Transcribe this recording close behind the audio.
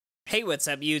Hey, what's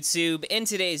up YouTube? In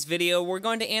today's video, we're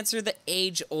going to answer the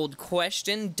age-old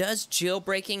question, does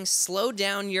jailbreaking slow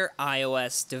down your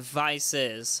iOS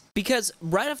devices? Because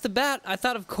right off the bat, I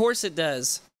thought of course it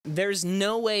does. There's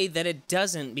no way that it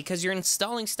doesn't because you're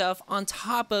installing stuff on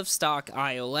top of stock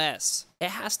iOS.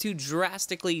 It has to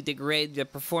drastically degrade the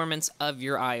performance of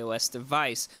your iOS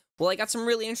device. Well, I got some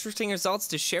really interesting results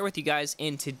to share with you guys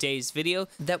in today's video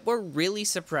that were really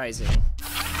surprising.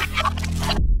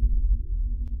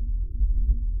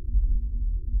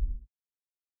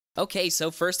 Okay,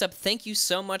 so first up, thank you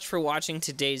so much for watching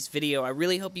today's video. I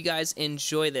really hope you guys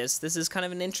enjoy this. This is kind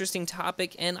of an interesting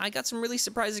topic, and I got some really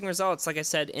surprising results, like I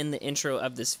said in the intro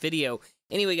of this video.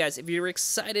 Anyway, guys, if you're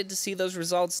excited to see those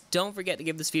results, don't forget to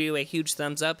give this video a huge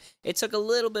thumbs up. It took a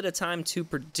little bit of time to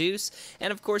produce,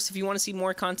 and of course, if you want to see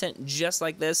more content just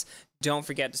like this, don't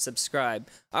forget to subscribe.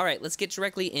 Alright, let's get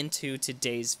directly into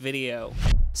today's video.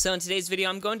 So in today's video,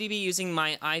 I'm going to be using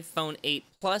my iPhone 8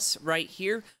 Plus right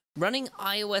here, running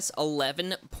iOS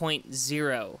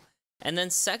 11.0. And then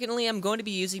secondly, I'm going to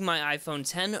be using my iPhone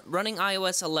 10 running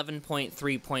iOS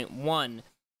 11.3.1.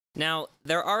 Now,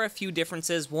 there are a few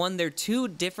differences. One, they're two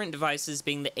different devices,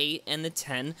 being the 8 and the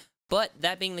 10, but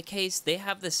that being the case, they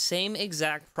have the same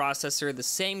exact processor, the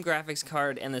same graphics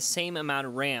card, and the same amount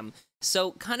of RAM.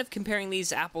 So kind of comparing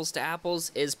these apples to apples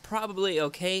is probably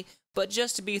okay, but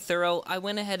just to be thorough, I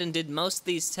went ahead and did most of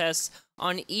these tests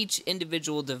on each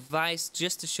individual device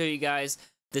just to show you guys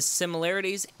the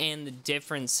similarities and the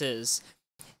differences.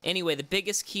 Anyway, the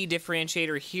biggest key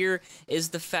differentiator here is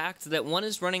the fact that one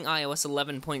is running iOS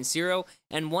 11.0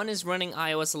 and one is running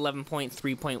iOS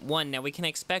 11.3.1. Now, we can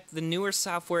expect the newer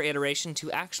software iteration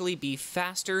to actually be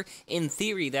faster, in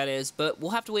theory that is, but we'll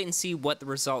have to wait and see what the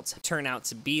results turn out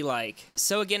to be like.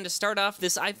 So again, to start off,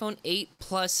 this iPhone 8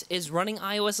 Plus is running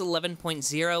iOS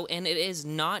 11.0 and it is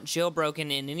not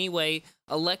jailbroken in any way.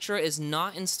 Electra is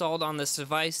not installed on this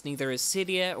device, neither is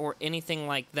Cydia or anything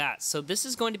like that. So this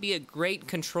is going to be a great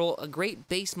control, a great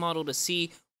base model to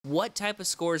see what type of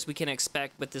scores we can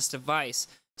expect with this device.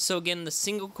 So again, the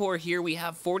single core here we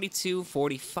have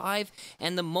 4245,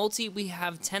 and the multi we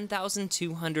have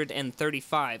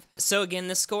 10,235. So again,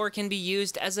 the score can be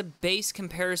used as a base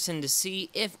comparison to see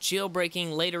if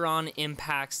jailbreaking later on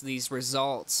impacts these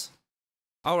results.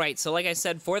 Alright, so like I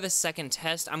said, for the second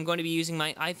test, I'm going to be using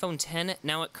my iPhone 10.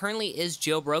 Now, it currently is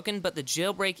jailbroken, but the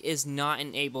jailbreak is not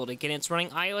enabled. Again, it's running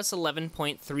iOS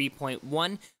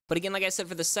 11.3.1. But again, like I said,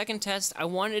 for the second test, I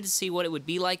wanted to see what it would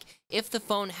be like if the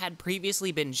phone had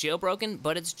previously been jailbroken,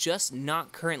 but it's just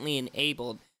not currently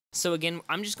enabled. So again,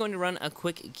 I'm just going to run a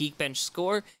quick Geekbench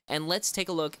score, and let's take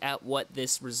a look at what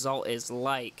this result is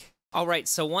like. Alright,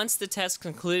 so once the test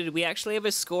concluded, we actually have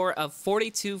a score of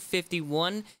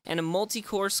 4251 and a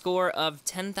multi-core score of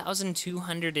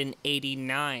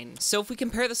 10,289. So if we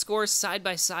compare the scores side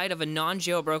by side of a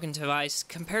non-jailbroken device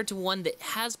compared to one that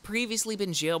has previously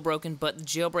been jailbroken but the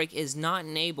jailbreak is not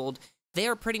enabled, they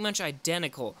are pretty much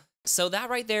identical. So that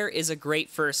right there is a great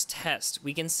first test.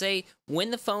 We can say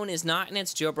when the phone is not in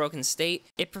its jailbroken state,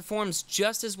 it performs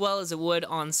just as well as it would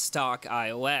on stock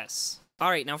iOS.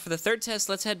 Alright, now for the third test,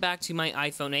 let's head back to my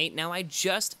iPhone 8. Now, I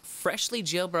just freshly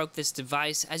jailbroke this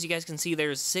device. As you guys can see,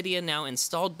 there's Cydia now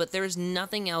installed, but there's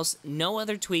nothing else, no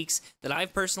other tweaks that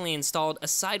I've personally installed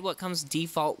aside what comes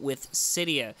default with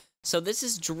Cydia. So this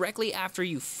is directly after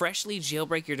you freshly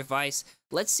jailbreak your device.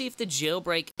 Let's see if the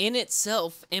jailbreak in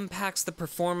itself impacts the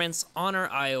performance on our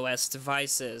iOS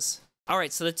devices.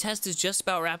 Alright, so the test is just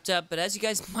about wrapped up, but as you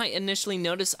guys might initially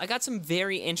notice, I got some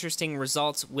very interesting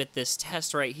results with this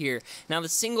test right here. Now, the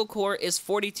single core is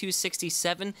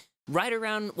 4267, right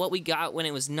around what we got when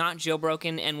it was not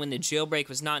jailbroken and when the jailbreak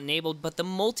was not enabled, but the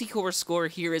multi-core score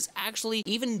here is actually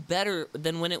even better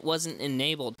than when it wasn't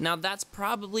enabled. Now, that's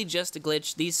probably just a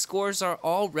glitch. These scores are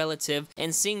all relative,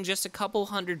 and seeing just a couple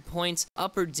hundred points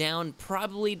up or down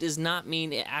probably does not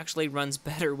mean it actually runs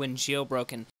better when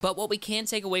jailbroken. But what we can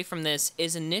take away from this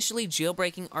is initially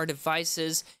jailbreaking our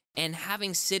devices and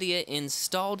having Cydia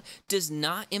installed does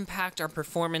not impact our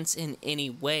performance in any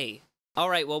way.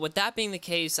 Alright, well, with that being the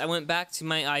case, I went back to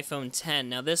my iPhone 10.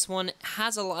 Now, this one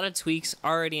has a lot of tweaks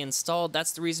already installed.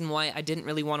 That's the reason why I didn't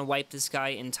really want to wipe this guy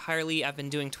entirely. I've been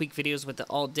doing tweak videos with it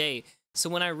all day. So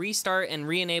when I restart and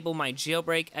re-enable my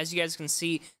jailbreak, as you guys can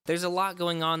see, there's a lot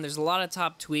going on. There's a lot of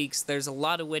top tweaks. There's a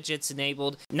lot of widgets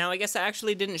enabled. Now, I guess I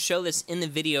actually didn't show this in the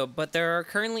video, but there are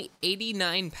currently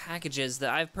 89 packages that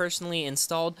I've personally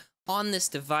installed on this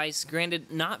device.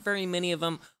 Granted, not very many of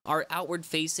them are outward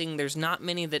facing. There's not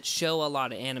many that show a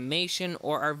lot of animation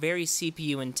or are very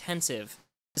CPU intensive.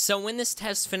 So when this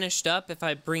test finished up, if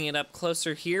I bring it up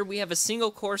closer here, we have a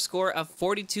single core score of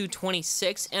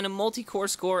 4226 and a multi-core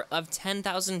score of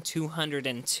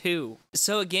 10,202.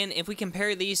 So again, if we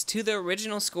compare these to the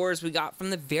original scores we got from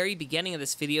the very beginning of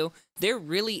this video, there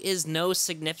really is no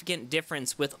significant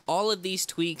difference with all of these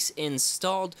tweaks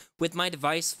installed with my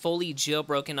device fully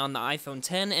jailbroken on the iPhone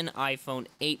 10 and iPhone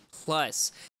 8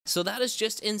 Plus. So that is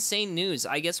just insane news.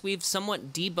 I guess we've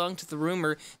somewhat debunked the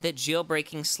rumor that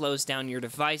jailbreaking slows down your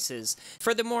devices.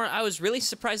 Furthermore, I was really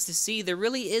surprised to see there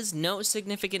really is no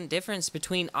significant difference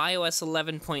between iOS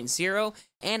 11.0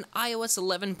 and iOS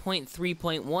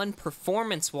 11.3.1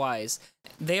 performance-wise.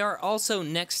 They are also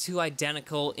next to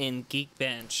identical in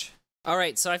Geekbench.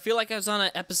 Alright, so I feel like I was on an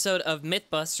episode of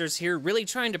Mythbusters here, really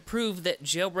trying to prove that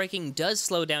jailbreaking does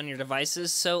slow down your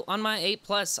devices, so on my 8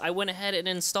 Plus, I went ahead and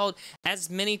installed as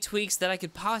many tweaks that I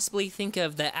could possibly think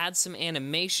of that add some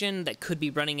animation that could be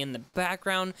running in the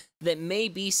background that may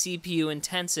be CPU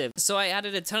intensive. So I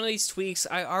added a ton of these tweaks.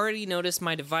 I already noticed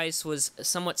my device was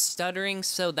somewhat stuttering,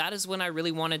 so that is when I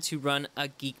really wanted to run a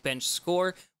Geekbench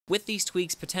score with these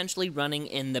tweaks potentially running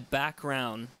in the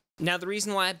background. Now, the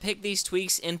reason why I picked these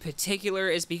tweaks in particular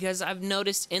is because I've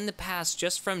noticed in the past,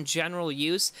 just from general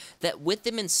use, that with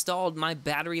them installed, my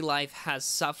battery life has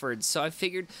suffered. So I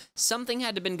figured something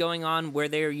had to have been going on where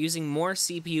they are using more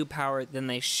CPU power than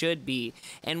they should be.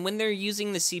 And when they're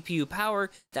using the CPU power,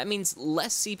 that means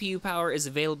less CPU power is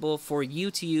available for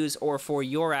you to use or for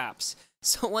your apps.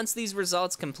 So once these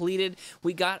results completed,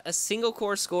 we got a single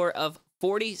core score of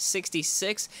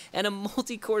 4066 and a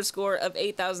multi-core score of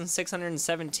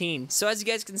 8,617. So as you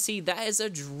guys can see, that is a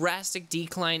drastic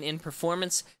decline in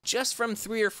performance just from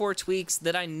 3 or 4 tweaks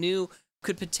that I knew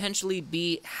could potentially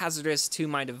be hazardous to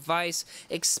my device,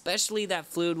 especially that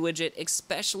fluid widget,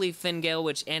 especially Fingale,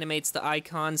 which animates the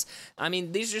icons. I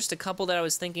mean, these are just a couple that I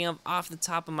was thinking of off the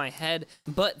top of my head,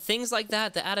 but things like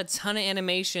that add a ton of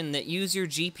animation that use your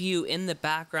GPU in the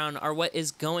background are what is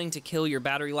going to kill your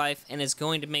battery life and is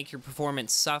going to make your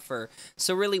performance suffer.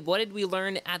 So really, what did we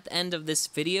learn at the end of this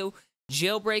video?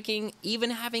 Jailbreaking, even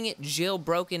having it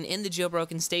jailbroken in the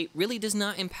jailbroken state, really does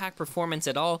not impact performance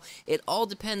at all. It all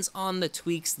depends on the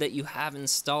tweaks that you have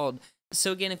installed.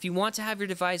 So again, if you want to have your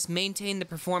device maintain the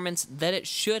performance that it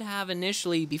should have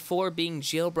initially before being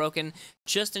jailbroken,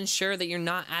 just ensure that you're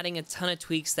not adding a ton of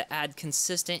tweaks that add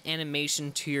consistent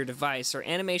animation to your device, or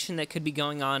animation that could be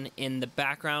going on in the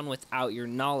background without your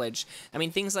knowledge. I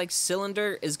mean, things like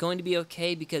cylinder is going to be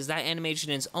okay because that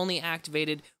animation is only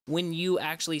activated when you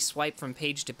actually swipe from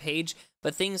page to page,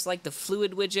 but things like the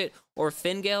fluid widget or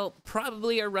Fingale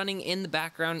probably are running in the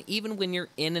background even when you're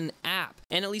in an app.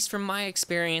 And at least from my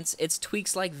experience, it's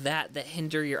tweaks like that that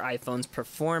hinder your iPhone's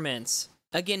performance.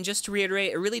 Again, just to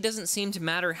reiterate, it really doesn't seem to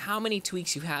matter how many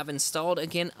tweaks you have installed.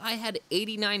 Again, I had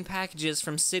 89 packages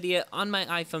from Cydia on my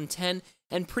iPhone 10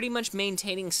 and pretty much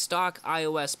maintaining stock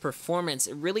iOS performance.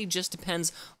 It really just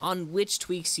depends on which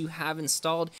tweaks you have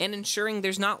installed and ensuring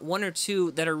there's not 1 or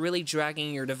 2 that are really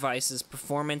dragging your device's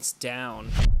performance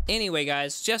down. Anyway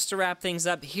guys, just to wrap things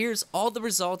up, here's all the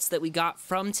results that we got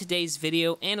from today's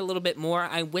video and a little bit more.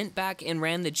 I went back and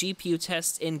ran the GPU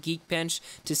tests in Geekbench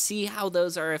to see how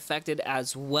those are affected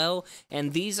as well,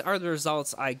 and these are the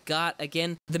results I got.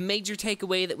 Again, the major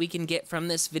takeaway that we can get from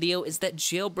this video is that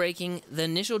jailbreaking, the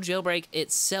initial jailbreak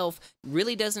itself,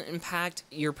 really doesn't impact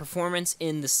your performance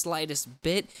in the slightest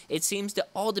bit. It seems to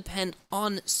all depend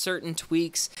on certain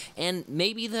tweaks and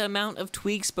maybe the amount of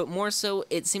tweaks, but more so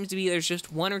it seems to be there's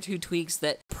just 1 or 2 tweaks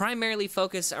that primarily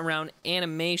focus around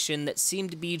animation that seem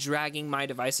to be dragging my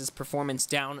device's performance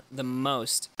down the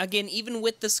most. Again, even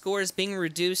with the scores being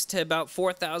reduced to about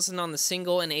 4,000 on the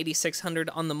single and 8,600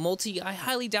 on the multi, I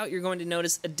highly doubt you're going to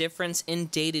notice a difference in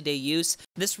day-to-day use.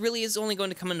 This really is only going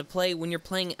to come into play when you're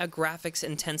playing a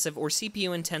graphics-intensive or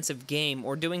CPU-intensive game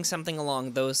or doing something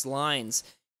along those lines.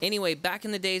 Anyway, back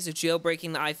in the days of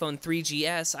jailbreaking the iPhone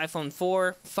 3GS, iPhone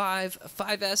 4, 5,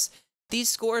 5S, these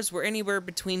scores were anywhere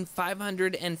between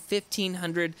 500 and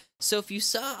 1500, so if you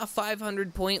saw a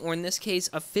 500 point, or in this case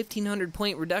a 1500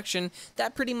 point reduction,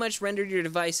 that pretty much rendered your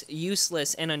device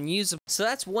useless and unusable. So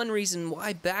that's one reason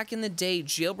why back in the day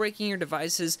jailbreaking your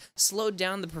devices slowed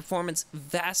down the performance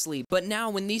vastly, but now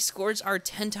when these scores are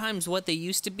 10 times what they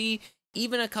used to be,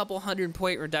 even a couple 100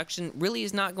 point reduction really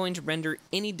is not going to render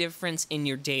any difference in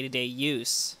your day-to-day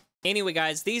use. Anyway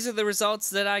guys, these are the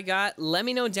results that I got. Let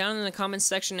me know down in the comments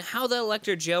section how the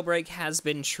Electra jailbreak has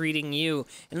been treating you.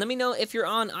 And let me know if you're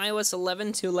on iOS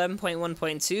 11 to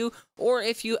 11.1.2 or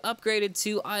if you upgraded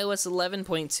to iOS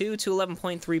 11.2 to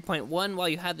 11.3.1 while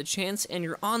you had the chance and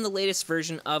you're on the latest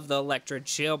version of the Electra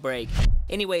jailbreak.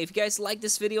 Anyway, if you guys liked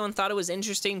this video and thought it was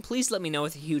interesting, please let me know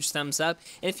with a huge thumbs up.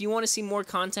 And if you want to see more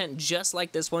content just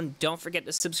like this one, don't forget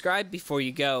to subscribe before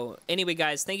you go. Anyway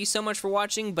guys, thank you so much for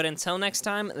watching, but until next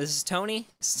time, this is Tony,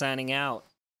 signing out.